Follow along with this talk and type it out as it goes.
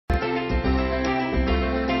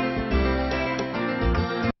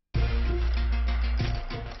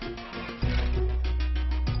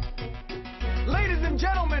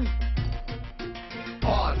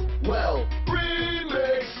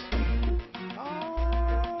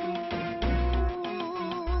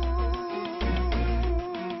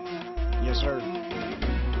sir.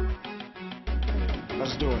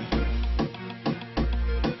 Let's do it.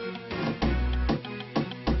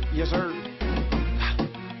 Yes, sir.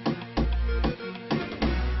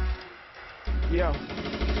 Yo.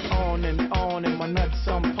 On and my nuts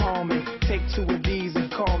on palming. Take two of these and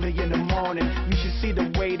call me in the morning. You should see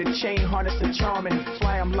the way the chain harness are charming.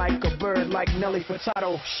 Fly 'em like a bird, like Nelly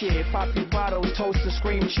Furtado. Shit, pop your bottles, toast and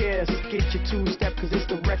scream cheers. Get your two-step, cause it's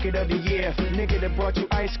the record of the year. Nigga that brought you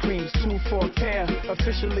ice creams, 2 for a pair.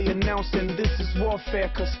 Officially announcing this is warfare,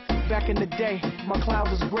 cause back in the day, my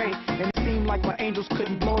clouds was gray. And it seemed like my angels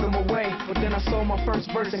couldn't blow them away. But then I sold my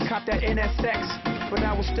first verse and copped that NSX. But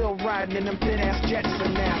I was still riding in them thin-ass jets for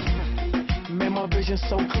now. Man, my vision's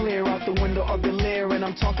so clear out the window of the Lear. And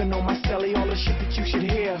I'm talking on my celly, all the shit that you should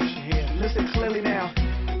hear. Listen clearly now.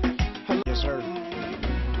 Hello. Yes, sir.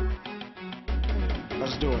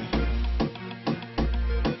 Let's do it.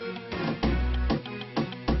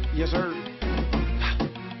 Yes, sir.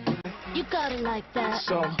 You got it like that.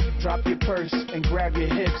 So, drop your purse and grab your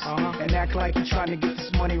hips. And act like you're trying to get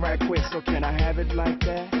this money right quick. So can I have it like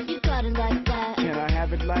that? You got it like that. Can I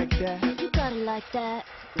have it like that? You got it like that.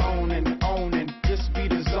 Owning, this be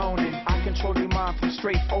the zoning. I control your mind from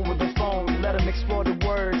straight over the phone. Let them explore the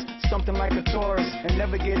words, something like a tourist. And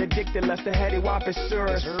never get addicted lest the heady wop is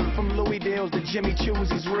serious. From Louis Dale's to Jimmy Choo's,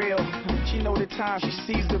 he's real. She know the time, she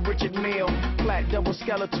sees the Richard Mille. Flat double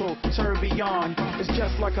skeletal, tourbillon. It's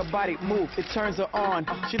just like a body move, it turns her on.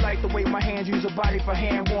 She like the way my hands use her body for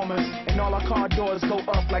hand warmers. And all our car doors go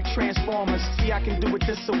up like transformers. See, I can do it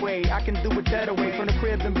this away, I can do it that away. From the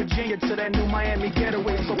crib in Virginia to that new Miami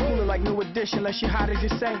getaway. So cooler like New Edition, unless you hot as you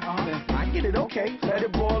say. I get it, okay, let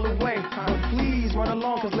it boil away. But please run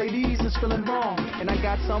along, cause ladies is feeling wrong. And I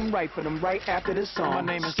got something right for them right after this song.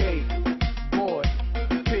 My name is Skateboard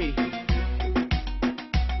P.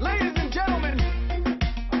 Ladies and gentlemen.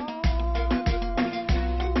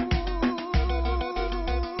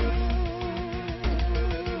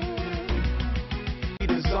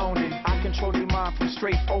 Zoning. I control your mind from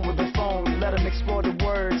straight over the phone. Let them explore the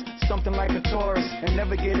words, something like a tourist. And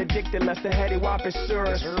never get addicted lest the heady wop is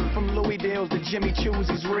serious. From Louis Dale's to Jimmy Choo's,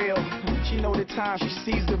 he's real. She know the time, she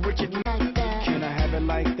sees the Richard Mille. Like that. Can I have it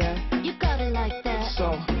like that? You got it like that.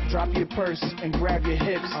 So, drop your purse and grab your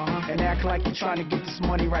hips. And act like you're trying to get this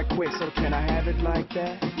money right quick. So can I have it like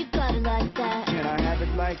that? You got it like that. Can I have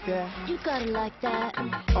it like that? You got it like that.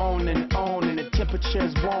 On and the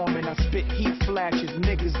temperature's warm. And I spit heat flashes,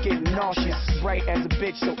 niggas get nauseous. Bright as a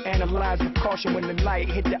bitch, so analyze with caution. When the light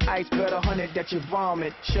hit the ice, better 100 that you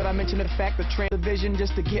vomit. Should I mention the fact of transvision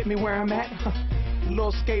just to get me where I'm at?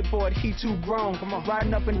 Little skateboard, he too grown. Come on,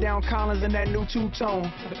 riding up and down Collins in that new two-tone.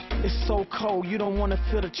 It's so cold, you don't want to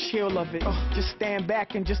feel the chill of it. Just stand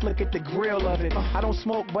back and just look at the grill of it. I don't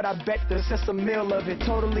smoke, but I bet that's a meal of it.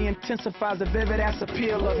 Totally intensifies the vivid ass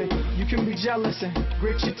appeal of it. You can be jealous and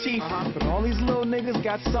grit your teeth, but all these little niggas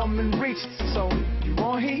got something in reach. So you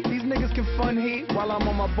want heat? These niggas can fun heat while I'm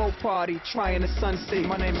on my boat party trying the sunset.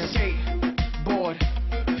 My name is Skateboard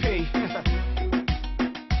P.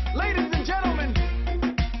 Ladies and gentlemen.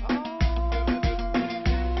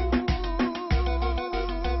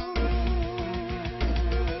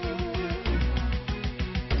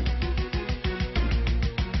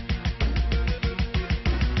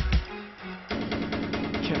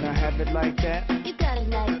 Can I have it like that? You got it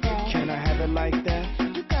like that. Can I have it like that?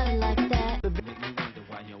 You got it like that.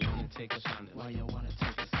 Why you wanna take us on it? Why you wanna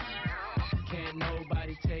take us on it? Can't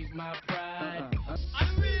nobody take my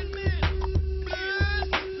pride.